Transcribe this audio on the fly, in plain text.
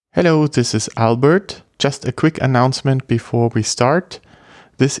Hello, this is Albert. Just a quick announcement before we start.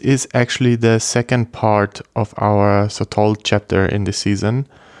 This is actually the second part of our Sotol chapter in this season.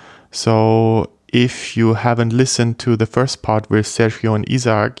 So if you haven't listened to the first part with Sergio and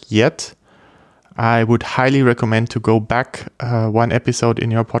Isaac yet, I would highly recommend to go back one episode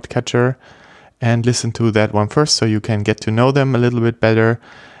in your podcatcher and listen to that one first so you can get to know them a little bit better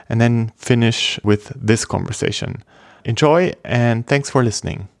and then finish with this conversation. Enjoy and thanks for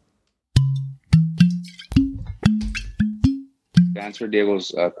listening. To answer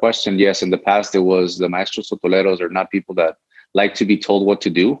Diego's question, yes, in the past, it was the maestros sotoleros are not people that like to be told what to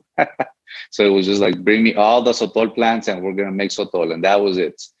do. So it was just like, bring me all the sotol plants and we're going to make sotol. And that was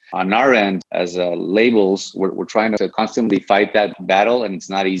it. On our end, as labels, we're trying to constantly fight that battle, and it's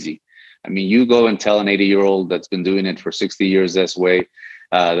not easy. I mean, you go and tell an 80-year-old that's been doing it for 60 years this way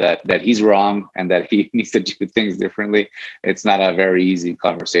that he's wrong and that he needs to do things differently. It's not a very easy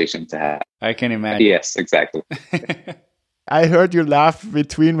conversation to have. I can imagine. Yes, exactly. I heard you laugh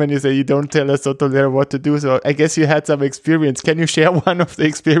between when you say you don't tell a sotolero what to do. So I guess you had some experience. Can you share one of the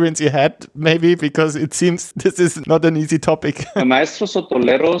experience you had, maybe? Because it seems this is not an easy topic. The maestros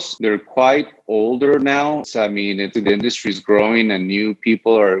sotoleros, they're quite older now. So, I mean, the industry is growing and new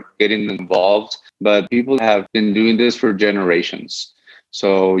people are getting involved. But people have been doing this for generations.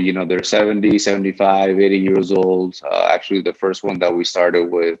 So, they're 70, 75, 80 years old. Actually, the first one that we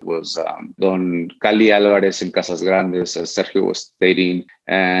started with was Don Cali Alvarez in Casas Grandes, as Sergio was stating.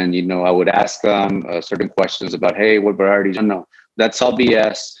 And, I would ask them certain questions about, hey, what varieties? No, that's all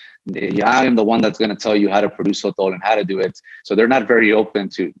BS. I am the one that's going to tell you how to produce sotol and how to do it. So they're not very open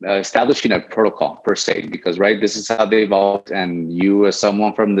to establishing a protocol per se, because, right, this is how they evolved. And you, as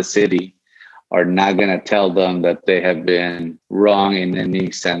someone from the city, are not going to tell them that they have been wrong in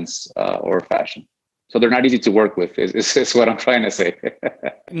any sense or fashion. So they're not easy to work with, is what I'm trying to say.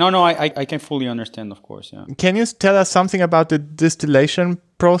 No, I can fully understand, of course, yeah. Can you tell us something about the distillation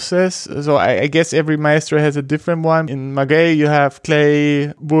process? So I guess every maestro has a different one. In Maguey, you have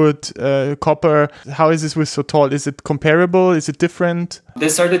clay, wood, copper. How is this with sotol? Is it comparable? Is it different?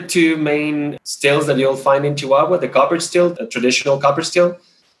 These are the two main stills that you'll find in Chihuahua, the copper still, the traditional copper still.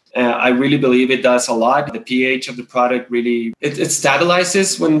 I really believe it does a lot. The pH of the product really, it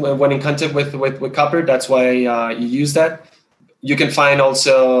stabilizes when in contact with copper. That's why you use that. You can find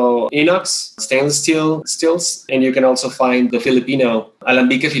also inox, stainless steel stills, and you can also find the Filipino,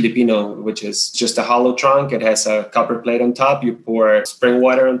 Alambique Filipino, which is just a hollow trunk. It has a copper plate on top. You pour spring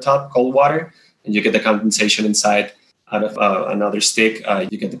water on top, cold water, and you get the condensation inside out of another stick.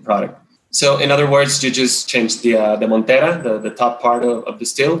 You get the product. So in other words, you just change the montera, the top part of the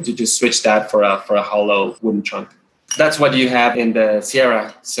still. You just switch that for a hollow wooden trunk. That's what you have in the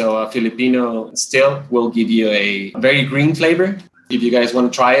Sierra. So a Filipino still will give you a very green flavor. If you guys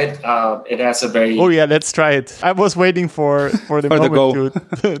want to try it, it has a very... Oh yeah, let's try it. I was waiting for the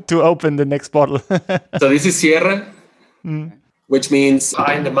moment to open the next bottle. So this is Sierra. Which means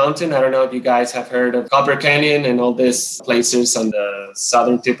high in the mountain. I don't know if you guys have heard of Copper Canyon and all these places on the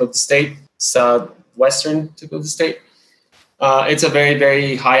southern tip of the state, southwestern tip of the state. It's a very,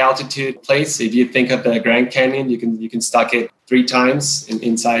 very high altitude place. If you think of the Grand Canyon, you can stock it 3 times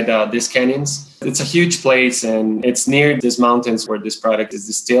inside these canyons. It's a huge place, and it's near these mountains where this product is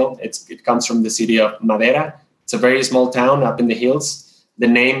distilled. It comes from the city of Madera. It's a very small town up in the hills. The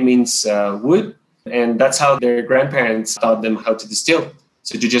name means wood. And that's how their grandparents taught them how to distill.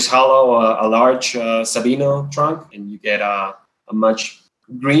 So you just hollow a large Sabino trunk and you get a much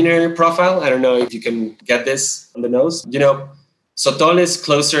greener profile. I don't know if you can get this on the nose. Sotol is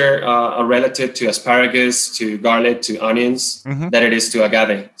closer a relative to asparagus, to garlic, to onions than it is to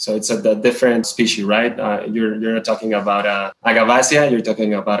agave. So it's a different species, right? You're not talking about Agavaceae, you're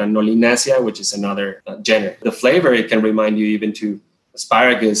talking about a Nolinaceae, which is another genre. The flavor, it can remind you even to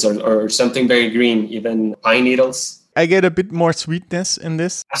asparagus or something very green, even pine needles. I get a bit more sweetness in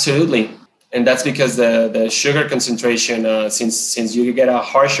this. Absolutely. And that's because the sugar concentration, since you get a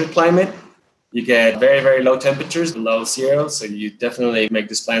harsher climate, you get very, very low temperatures, below zero. So you definitely make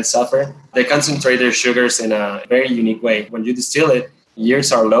this plant suffer. They concentrate their sugars in a very unique way. When you distill it,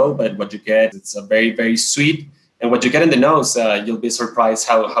 yields are low, but what you get, it's a very, very sweet. And what you get in the nose, you'll be surprised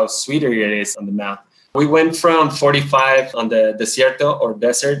how sweeter it is on the mouth. We went from 45 on the Desierto or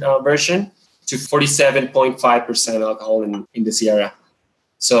desert version to 47.5% alcohol in the Sierra.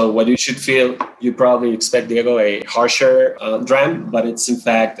 So what you should feel, you probably expect, Diego, a harsher dram, but it's in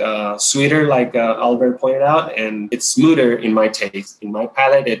fact sweeter, like Albert pointed out, and it's smoother in my taste. In my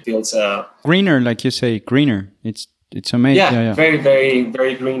palate, it feels... greener, like you say, greener. It's amazing. Yeah, very, very,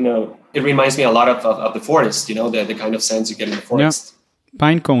 very green note. It reminds me a lot of the forest, the kind of scents you get in the forest. Yeah.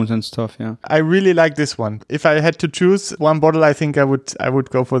 pine cones and stuff. Yeah, I really like this one. If I had to choose one bottle, I think I would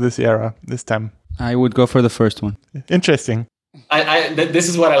go for the Sierra this time. I would go for the first one. Interesting. This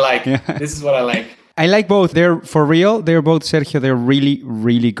is what I like. Yeah. This is what I like. I like both. They're for real. They're both, Sergio. They're really,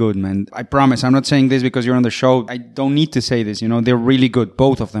 really good, man. I promise. I'm not saying this because you're on the show. I don't need to say this. They're really good.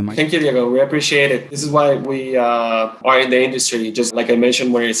 Both of them. Thank you, Diego. We appreciate it. This is why we are in the industry. Just like I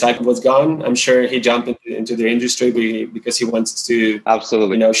mentioned, where Isaac was gone, I'm sure he jumped into the industry because he wants to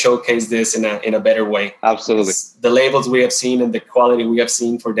absolutely showcase this in a better way. Absolutely. The labels we have seen and the quality we have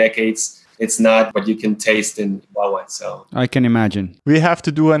seen for decades. It's not what you can taste in Chihuahua. So I can imagine. We have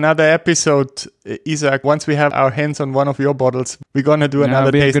to do another episode, Isaac. Once we have our hands on one of your bottles, we're going to do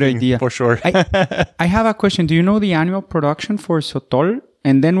another tasting for sure. I have a question. Do you know the annual production for Sotol?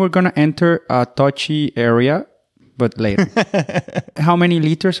 And then we're going to enter a touchy area, but later. How many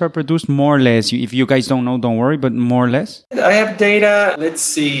liters are produced, more or less? If you guys don't know, don't worry, but more or less? I have data. Let's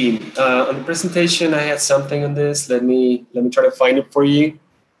see. On the presentation, I had something on this. Let me try to find it for you.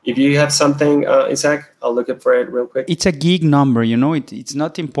 If you have something, Isaac, I'll look up for it real quick. It's a gig number, it's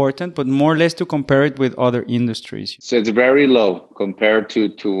not important, but more or less to compare it with other industries. So it's very low compared to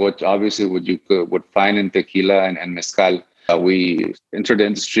what you would find in tequila and mezcal. We entered the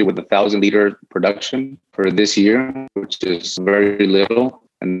industry with 1,000-liter production for this year, which is very little.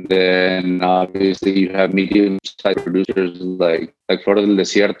 And then obviously you have medium-sized producers like Flor del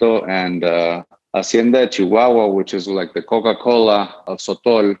Desierto and Hacienda de Chihuahua, which is like the Coca-Cola of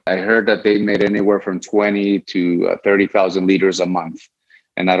Sotol. I heard that they made anywhere from 20 to 30,000 liters a month.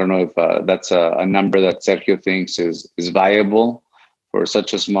 And I don't know if that's a number that Sergio thinks is viable for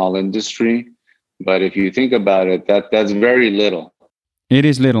such a small industry. But if you think about it, that's very little. It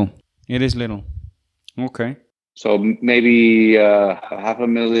is little. Okay. So maybe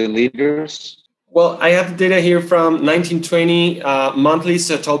 500,000 liters. Well, I have data here from 1920. Monthly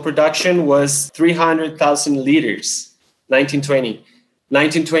Sotol production was 300,000 liters. 1920.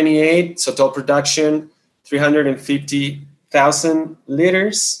 1928, Sotol production, 350,000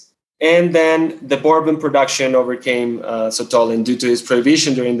 liters. And then the bourbon production overcame Sotol. And due to its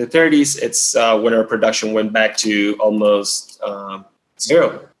prohibition during the 30s, it's when our production went back to almost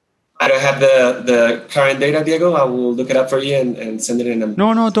zero. I don't have the current data, Diego. I will look it up for you and send it in.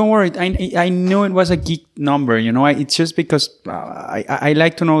 No, don't worry. I know it was a geek number. It's just because I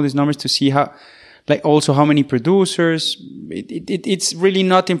like to know these numbers to see how, like also how many producers. It's really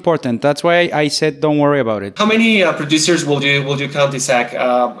not important. That's why I said don't worry about it. How many producers will you count, Isaac?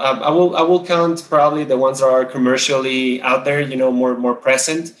 I will count probably the ones that are commercially out there. More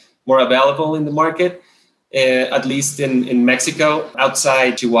present, more available in the market. At least in Mexico,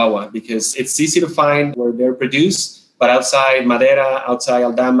 outside Chihuahua, because it's easy to find where they're produced, but outside Madera, outside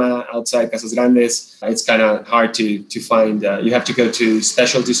Aldama, outside Casas Grandes, it's kind of hard to find. You have to go to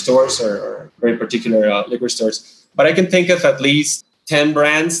specialty stores or very particular liquor stores. But I can think of at least 10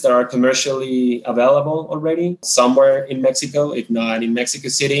 brands that are commercially available already somewhere in Mexico, if not in Mexico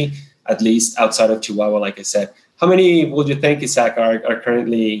City, at least outside of Chihuahua, like I said. How many would you think, Isaac, are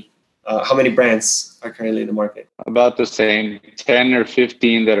currently... how many brands are currently in the market? About the same, 10 or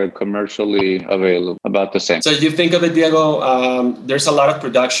 15 that are commercially available, about the same. So if you think of it, Diego, there's a lot of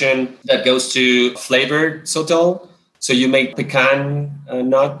production that goes to flavored Sotol. So you make pecan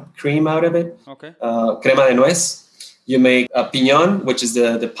nut cream out of it, okay. Crema de nuez. You make a piñón, which is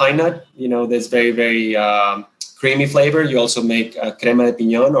the pine nut, that's very, very creamy flavor. You also make crema de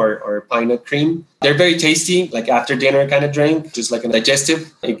piñón or pine nut cream. They're very tasty, like after dinner kind of drink, just like a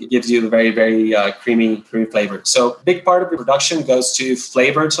digestive. It gives you a very, very creamy flavor. So big part of the production goes to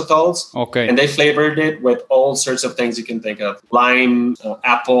flavored Sotols. Okay. And they flavored it with all sorts of things you can think of. Lime,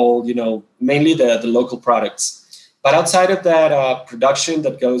 apple, mainly the local products. But outside of that production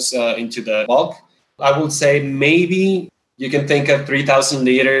that goes into the bulk, I would say maybe you can think of 3,000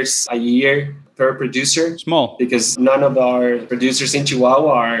 liters a year per producer. Small. Because none of our producers in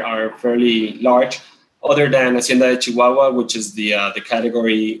Chihuahua are fairly large, other than Hacienda de Chihuahua, which is the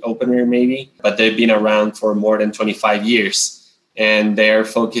category opener maybe. But they've been around for more than 25 years. And they're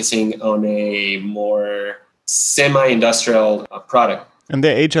focusing on a more semi-industrial product. And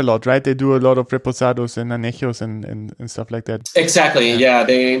they age a lot, right? They do a lot of reposados and añejos and stuff like that. Exactly. Yeah,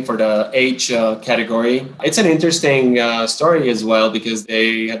 they aim for the age category. It's an interesting story as well because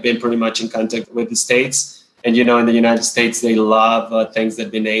they have been pretty much in contact with the States. And, in the United States, they love things that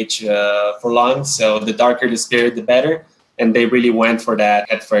have been aged for long. So the darker the spirit, the better. And they really went for that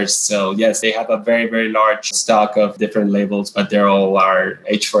at first. So, yes, they have a very, very large stock of different labels, but they're all are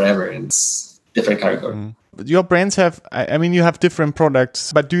aged forever. And it's different category. Your brands have, I mean, you have different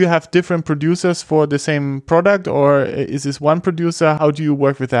products, but do you have different producers for the same product, or is this one producer? How do you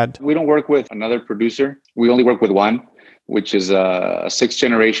work with that? We don't work with another producer. We only work with one, which is a sixth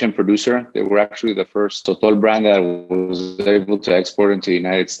generation producer. They were actually the first Sotol brand that was able to export into the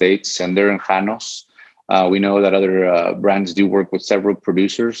United States, and they're in Janos. We know that other brands do work with several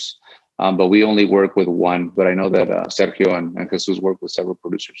producers, but we only work with one. But I know that Sergio and Jesus work with several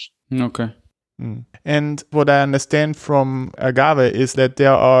producers. Okay. And what I understand from Agave is that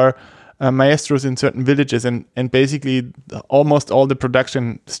there are maestros in certain villages, and basically almost all the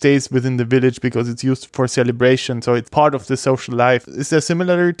production stays within the village because it's used for celebration. So it's part of the social life. Is there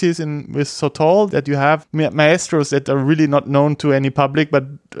similarities with Sotol that you have maestros that are really not known to any public but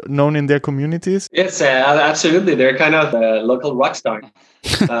known in their communities? Yes, absolutely. They're kind of a local rock star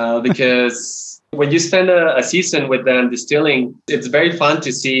because when you spend a season with them distilling, it's very fun to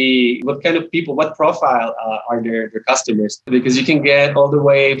see what kind of people, what profile are their customers, because you can get all the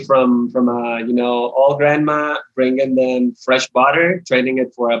way from all grandma bringing them fresh butter, trading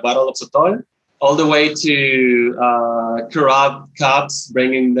it for a bottle of Sotol, all the way to corrupt cops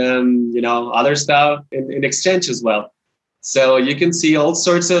bringing them other stuff in exchange as well. So you can see all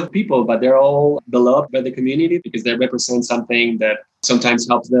sorts of people, but they're all beloved by the community because they represent something that sometimes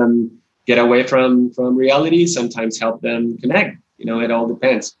helps them get away from reality, sometimes help them connect. It all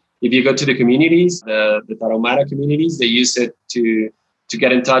depends. If you go to the communities, the Tarahumara communities, they use it to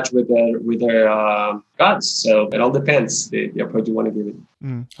get in touch with their gods. So it all depends, the approach you want to give it.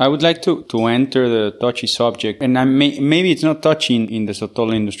 I would like to enter the touchy subject, and maybe it's not touchy in the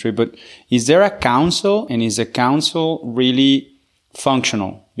Sotol industry, but is there a council, and is the council really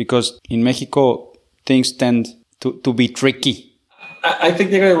functional? Because in Mexico, things tend to be tricky. I think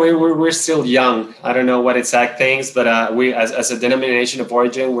we're still young. I don't know what exact things, but we as a denomination of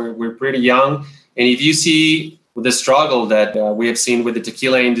origin, we're pretty young. And if you see the struggle that we have seen with the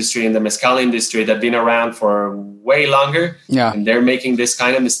tequila industry and the mezcal industry that have been around for way longer, and they're making this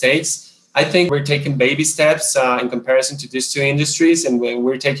kind of mistakes, I think we're taking baby steps in comparison to these two industries, and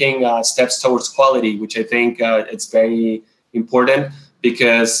we're taking steps towards quality, which I think it's very important.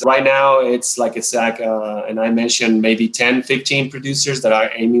 Because right now it's like, and I mentioned maybe 10, 15 producers that are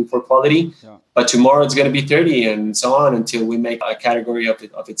aiming for quality, but tomorrow it's going to be 30 and so on until we make a category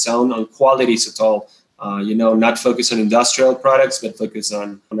of its own on quality Sotol. Not focus on industrial products, but focus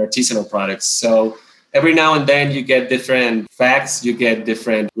on artisanal products. So every now and then you get different facts, you get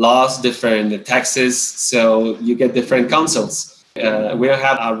different laws, different taxes. So you get different councils. We don't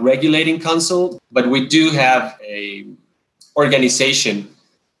have a regulating council, but we do have a organization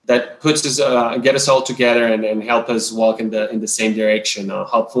that puts us, get us all together and help us walk in the same direction.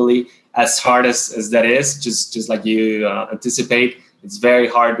 Hopefully, as hard as that is, just like you anticipate, it's very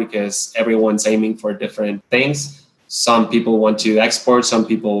hard because everyone's aiming for different things. Some people want to export, some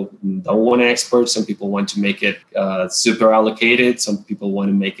people don't want to export, some people want to make it super allocated, some people want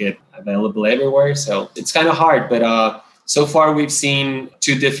to make it available everywhere. So it's kind of hard, but so far we've seen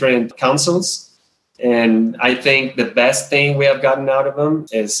two different councils. And I think the best thing we have gotten out of them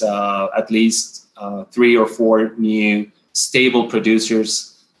is at least 3 or 4 new stable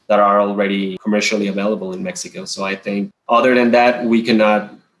producers that are already commercially available in Mexico. So I think other than that, we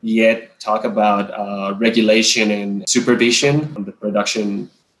cannot yet talk about regulation and supervision of the production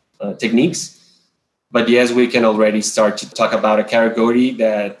techniques. But yes, we can already start to talk about a category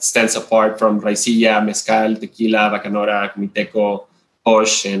that stands apart from raicilla, mezcal, tequila, bacanora, comiteco,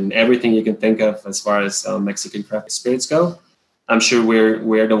 Posh, and everything you can think of as far as Mexican craft spirits go. I'm sure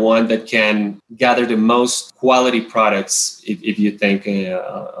we're the one that can gather the most quality products if you think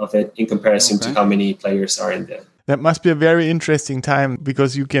of it in comparison to how many players are in there. That must be a very interesting time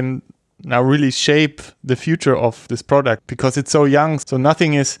because you can now really shape the future of this product because it's so young. So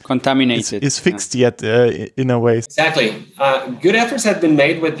nothing is contaminated, is fixed yet in a way. Exactly. Good efforts have been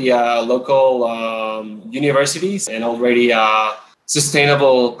made with the local universities, and already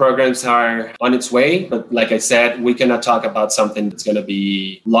sustainable programs are on its way. But like I said, we cannot talk about something that's going to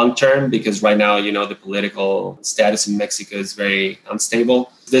be long-term because right now, the political status in Mexico is very unstable.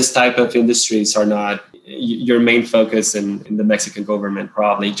 This type of industries are not your main focus in the Mexican government,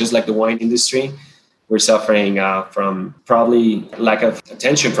 probably. Just like the wine industry, we're suffering from probably lack of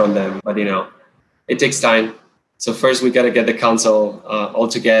attention from them. But, it takes time. So first, we got to get the council all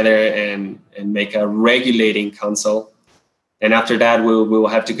together and make a regulating council. And after that, we will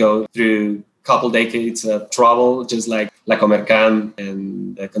have to go through a couple decades of trouble, just like La Comercam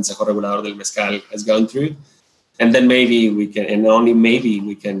and the Consejo Regulador del Mezcal has gone through. And then maybe we can, and only maybe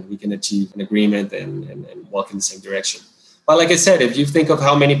we can achieve an agreement and walk in the same direction. But like I said, if you think of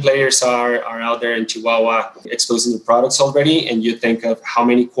how many players are out there in Chihuahua exposing the products already, and you think of how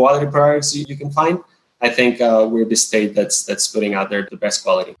many quality products you can find, I think we're the state that's putting out there the best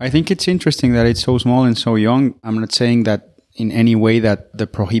quality. I think it's interesting that it's so small and so young. I'm not saying that in any way that the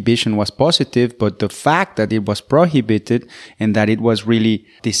prohibition was positive, but the fact that it was prohibited and that it was really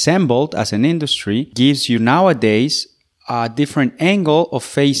dissembled as an industry gives you nowadays a different angle of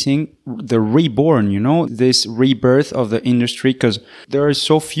facing the reborn, this rebirth of the industry, because there are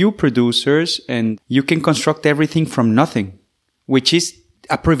so few producers and you can construct everything from nothing, which is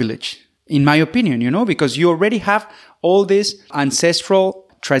a privilege, in my opinion, because you already have all this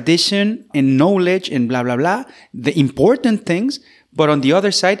ancestral tradition and knowledge and blah, blah, blah, the important things. But on the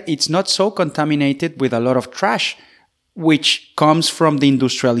other side, it's not so contaminated with a lot of trash, which comes from the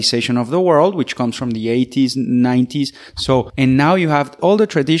industrialization of the world, which comes from the 80s, 90s. So, and now you have all the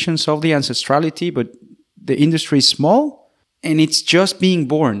traditions of the ancestrality, but the industry is small and it's just being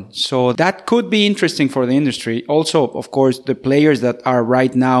born. So that could be interesting for the industry. Also, of course, the players that are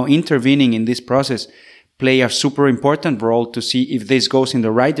right now intervening in this process play a super important role to see if this goes in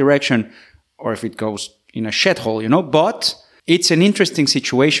the right direction or if it goes in a shithole, But it's an interesting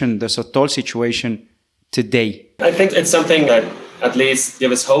situation, the Sotol situation today. I think it's something that at least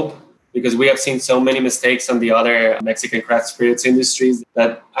gives us hope, because we have seen so many mistakes on the other Mexican craft spirits industries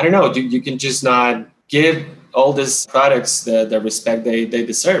that, I don't know, you can just not give all these products the respect they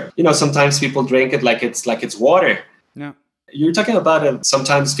deserve. Sometimes people drink it like it's water. Yeah. You're talking about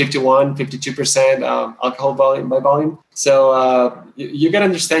sometimes 51, 52% alcohol by volume. So you got to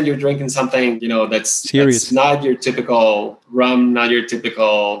understand you're drinking something, that's serious. That's not your typical rum, not your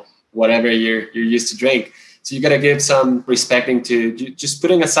typical whatever you're used to drink. So you got to give some respecting to just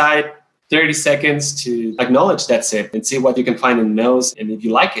putting aside 30 seconds to acknowledge that sip and see what you can find in the nose and if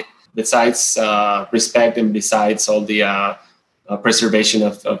you like it. Besides respect and besides all the preservation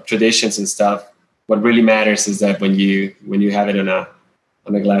of traditions and stuff, what really matters is that when you have it on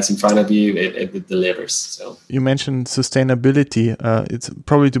a glass in front of you, it delivers. So you mentioned sustainability. It's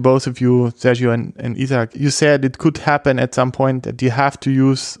probably to both of you, Sergio and Isaac. You said it could happen at some point that you have to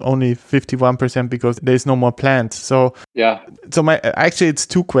use only 51% because there's no more plants. So yeah. So actually, it's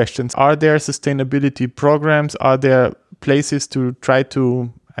two questions. Are there sustainability programs? Are there places to try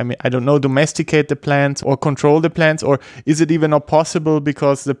to, I don't know, domesticate the plants or control the plants? Or is it even not possible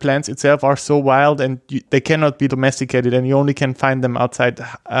because the plants itself are so wild and they cannot be domesticated and you only can find them outside?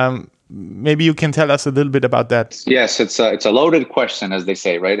 Maybe you can tell us a little bit about that. Yes, it's a loaded question, as they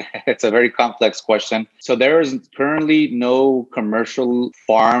say, right? It's a very complex question. So there is currently no commercial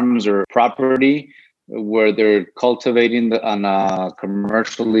farms or property where they're cultivating on a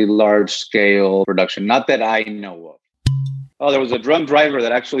commercially large scale production. Not that I know of. Oh, there was a drunk driver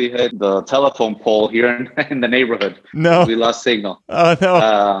that actually hit the telephone pole here in the neighborhood. No. We lost signal. Oh,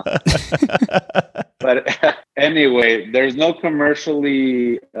 no. But anyway, there's no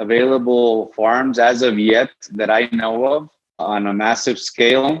commercially available farms as of yet that I know of on a massive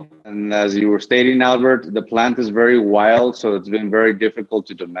scale. And as you were stating, Albert, the plant is very wild, so it's been very difficult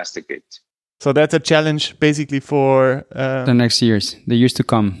to domesticate. So that's a challenge basically for the next years, the years to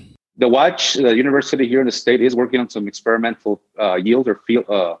come. The university here in the state is working on some experimental yield or field.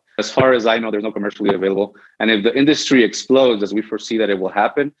 As far as I know, there's no commercially available. And if the industry explodes, as we foresee that it will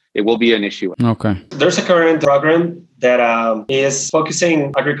happen, it will be an issue. Okay. There's a current program that is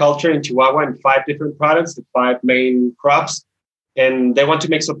focusing agriculture in Chihuahua in 5 different products, the 5 main crops. And they want to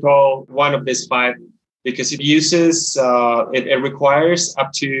make Sotol one of these 5 because it uses, it requires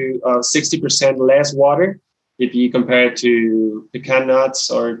up to 60% less water if you compare it to pecan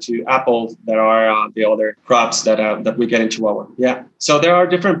nuts or to apples that are the other crops that we get in Chihuahua. Yeah. So there are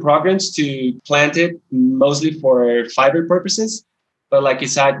different programs to plant it, mostly for fiber purposes. But like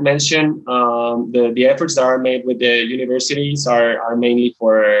Isaac mentioned, the efforts that are made with the universities are mainly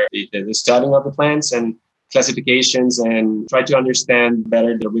for the studying of the plants and classifications and try to understand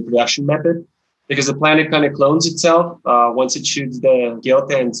better the reproduction method. Because the plant, it kind of clones itself. Once it shoots the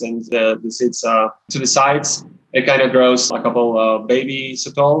quiote and sends the seeds to the sides, it kind of grows a couple of baby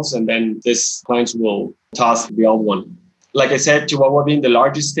sotols, and then this plant will toss the old one. Like I said, Chihuahua being the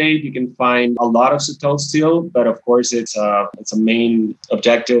largest state, you can find a lot of sotols still, but of course it's a main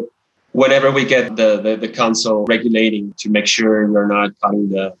objective whenever we get the council regulating to make sure we're not cutting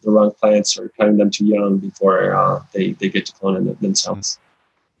the wrong plants or cutting them too young before they get to clone themselves.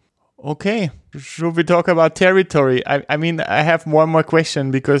 Okay, should we talk about territory? I mean, I have one more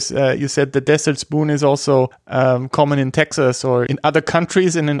question because you said the desert spoon is also common in Texas or in other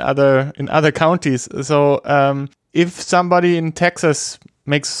countries and in other counties. So if somebody in Texas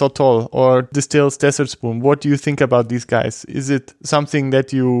makes Sotol or distills Desert Spoon? What do you think about these guys? Is it something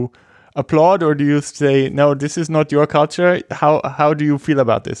that you applaud, or do you say, no, this is not your culture? How do you feel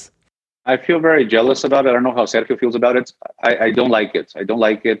about this? I feel very jealous about it. I don't know how Sergio feels about it. I don't like it. I don't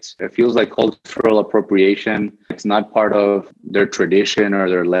like it. It feels like cultural appropriation. It's not part of their tradition or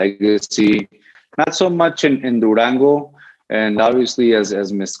their legacy. Not so much in Durango. And obviously,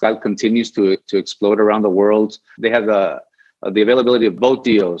 as mezcal continues to explode around the world, they have the availability of both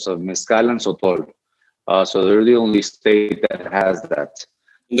deals of mezcal and sotol. So they're the only state that has that.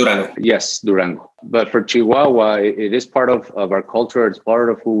 Durango. Yes, Durango. But for Chihuahua, it is part of our culture. It's part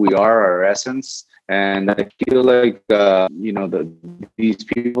of who we are, our essence. And I feel like, these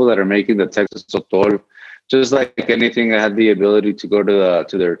people that are making the Texas Sotol, just like anything, I had the ability to go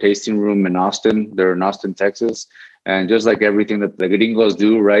to their tasting room in Austin. They're in Austin, Texas. And just like everything that the gringos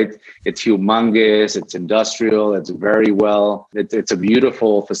do, right? It's humongous, it's industrial, it's very well. It's a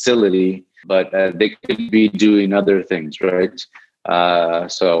beautiful facility, but they could be doing other things, right?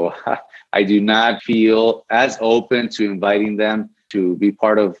 So I do not feel as open to inviting them to be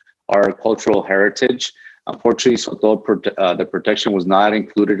part of our cultural heritage. Unfortunately, Sotol, the protection was not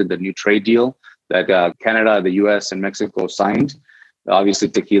included in the new trade deal that Canada, the US, and Mexico signed. Obviously,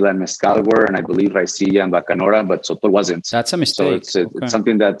 tequila and mezcal were, and I believe Raicilla and Bacanora, but Sotol wasn't. That's a mistake. So it's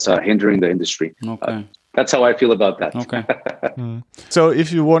something that's hindering the industry. Okay. That's how I feel about that. Okay. So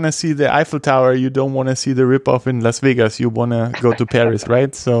if you want to see the Eiffel Tower, you don't want to see the ripoff in Las Vegas. You want to go to Paris,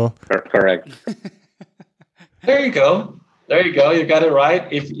 right? So Correct. There you go. You got it right.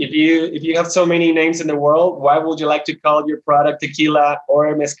 If you have so many names in the world, why would you like to call your product tequila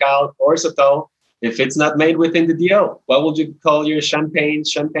or mezcal or sotol if it's not made within the deal? Why would you call your champagne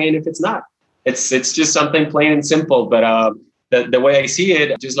if it's not? It's just something plain and simple. But the way I see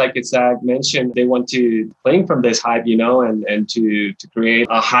it, just like Isaac mentioned, they want to playing from this hype, and to create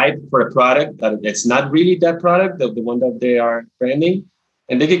a hype for a product that it's not really that product, the one that they are branding.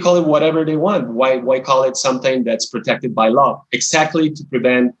 And they can call it whatever they want. Why call it something that's protected by law? Exactly to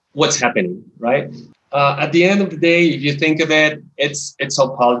prevent what's happening, right? At the end of the day, if you think of it, it's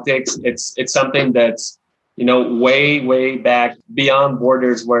all politics. It's something that's, way back beyond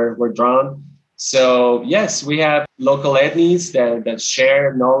borders were drawn. So yes, we have local ethnies that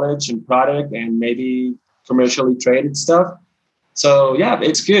share knowledge and product and maybe commercially traded stuff. So yeah,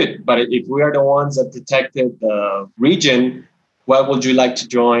 it's good. But if we are the ones that protected the region, why would you like to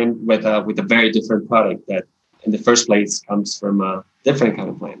join with a very different product that in the first place comes from a different kind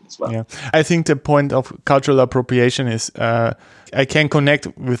of plant as well? Yeah, I think the point of cultural appropriation is I can connect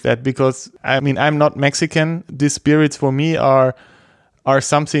with that because I'm not Mexican. These spirits for me are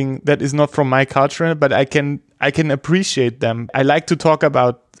something that is not from my culture, but I can appreciate them. I like to talk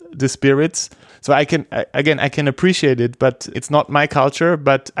about the spirits. So I can appreciate it, but it's not my culture,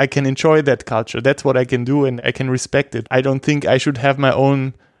 but I can enjoy that culture. That's what I can do, and I can respect it. I don't think I should have my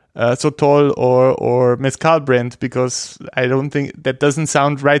own Sotol or mezcal brand because I don't think that doesn't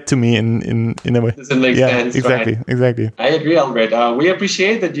sound right to me in a way. Doesn't make sense. Exactly, right? Exactly. I agree, Albert. We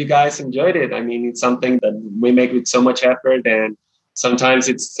appreciate that you guys enjoyed it. It's something that we make with so much effort, and sometimes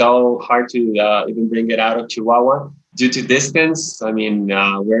it's so hard to even bring it out of Chihuahua due to distance.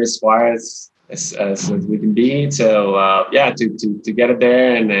 We're as far as we can be. So to get it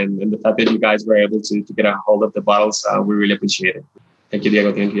there and the fact that you guys were able to get a hold of the bottles, we really appreciate it. Thank you,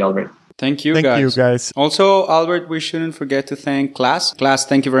 Diego. Thank you, Albert. Thank you, guys. Also, Albert, we shouldn't forget to thank Class. Class,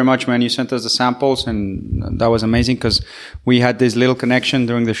 thank you very much, man. You sent us the samples, and that was amazing because we had this little connection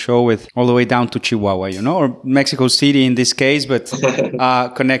during the show with all the way down to Chihuahua, or Mexico City in this case, but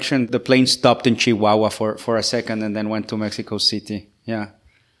connection. The plane stopped in Chihuahua for a second and then went to Mexico City. Yeah.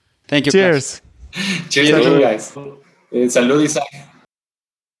 Thank you. Cheers. Cheers to you guys. Salud, Isaac.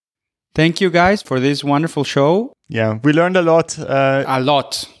 Thank you guys for this wonderful show. Yeah, we learned a lot. A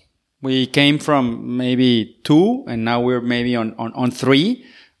lot. We came from maybe 2 and now we're maybe on 3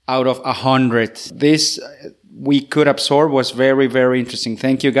 out of 100. This we could absorb was very, very interesting.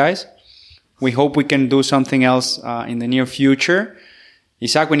 Thank you guys. We hope we can do something else in the near future.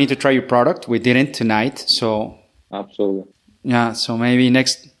 Isaac, we need to try your product. We didn't tonight. So absolutely. Yeah, so maybe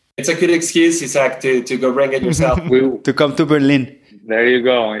next. It's a good excuse, Isaac, to go bring it yourself. To come to Berlin. There you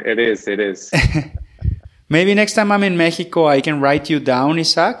go. It is. Maybe next time I'm in Mexico, I can write you down,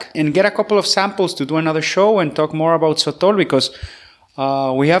 Isaac, and get a couple of samples to do another show and talk more about Sotol because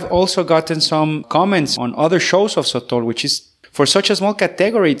we have also gotten some comments on other shows of Sotol, which is, for such a small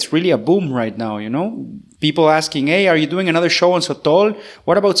category, it's really a boom right now, People asking, hey, are you doing another show on Sotol?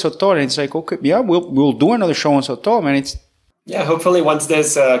 What about Sotol? And it's like, okay, yeah, we'll do another show on Sotol, man. Yeah, hopefully once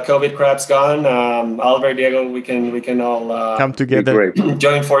this COVID crap's gone, Albert, Diego, we can all come together,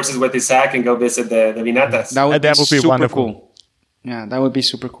 join forces with Isaac and go visit the Vinatas. That would be super wonderful. Cool. Yeah, that would be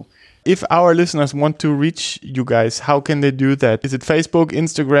super cool. If our listeners want to reach you guys, how can they do that? Is it Facebook,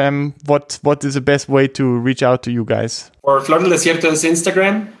 Instagram? What is the best way to reach out to you guys? For Flor del Desierto is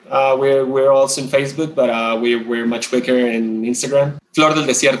Instagram. We're also in Facebook, but we're much quicker in Instagram. Flor del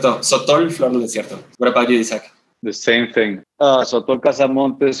Desierto, Sotol, Flor del Desierto. What about you, Isaac? The same thing. Sotol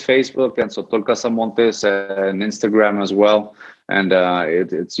Casamontes Facebook and Sotol Casamontes and Instagram as well. And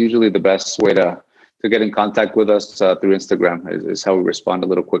it's usually the best way to get in contact with us through Instagram is how we respond a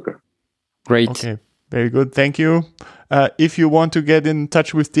little quicker. Great. Okay, very good. Thank you. If you want to get in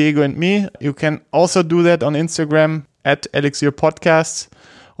touch with Diego and me, you can also do that on Instagram at Elixir Podcasts.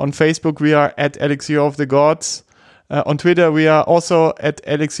 On Facebook, we are at Elixir of the Gods. On Twitter, we are also at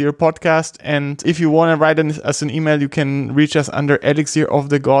Elixir Podcast. And if you want to write us an email, you can reach us under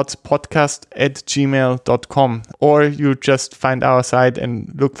elixirofthegodspodcast@gmail.com. Or you just find our site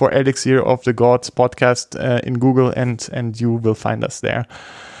and look for Elixir of the Gods Podcast in Google and you will find us there.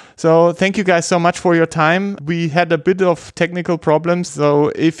 So thank you guys so much for your time. We had a bit of technical problems. So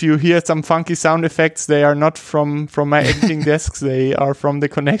if you hear some funky sound effects, they are not from my editing desks. They are from the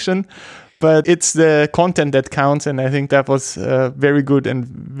connection. But it's the content that counts. And I think that was very good and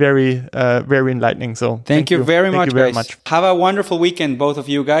very enlightening. So thank you very much, guys. Have a wonderful weekend, both of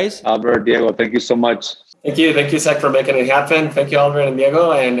you guys. Albert, Diego, thank you so much. Thank you, Zach, for making it happen. Thank you, Albert and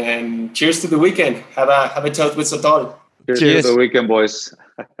Diego. And cheers to the weekend. Have a toast with Sotol. Cheers to the weekend, boys.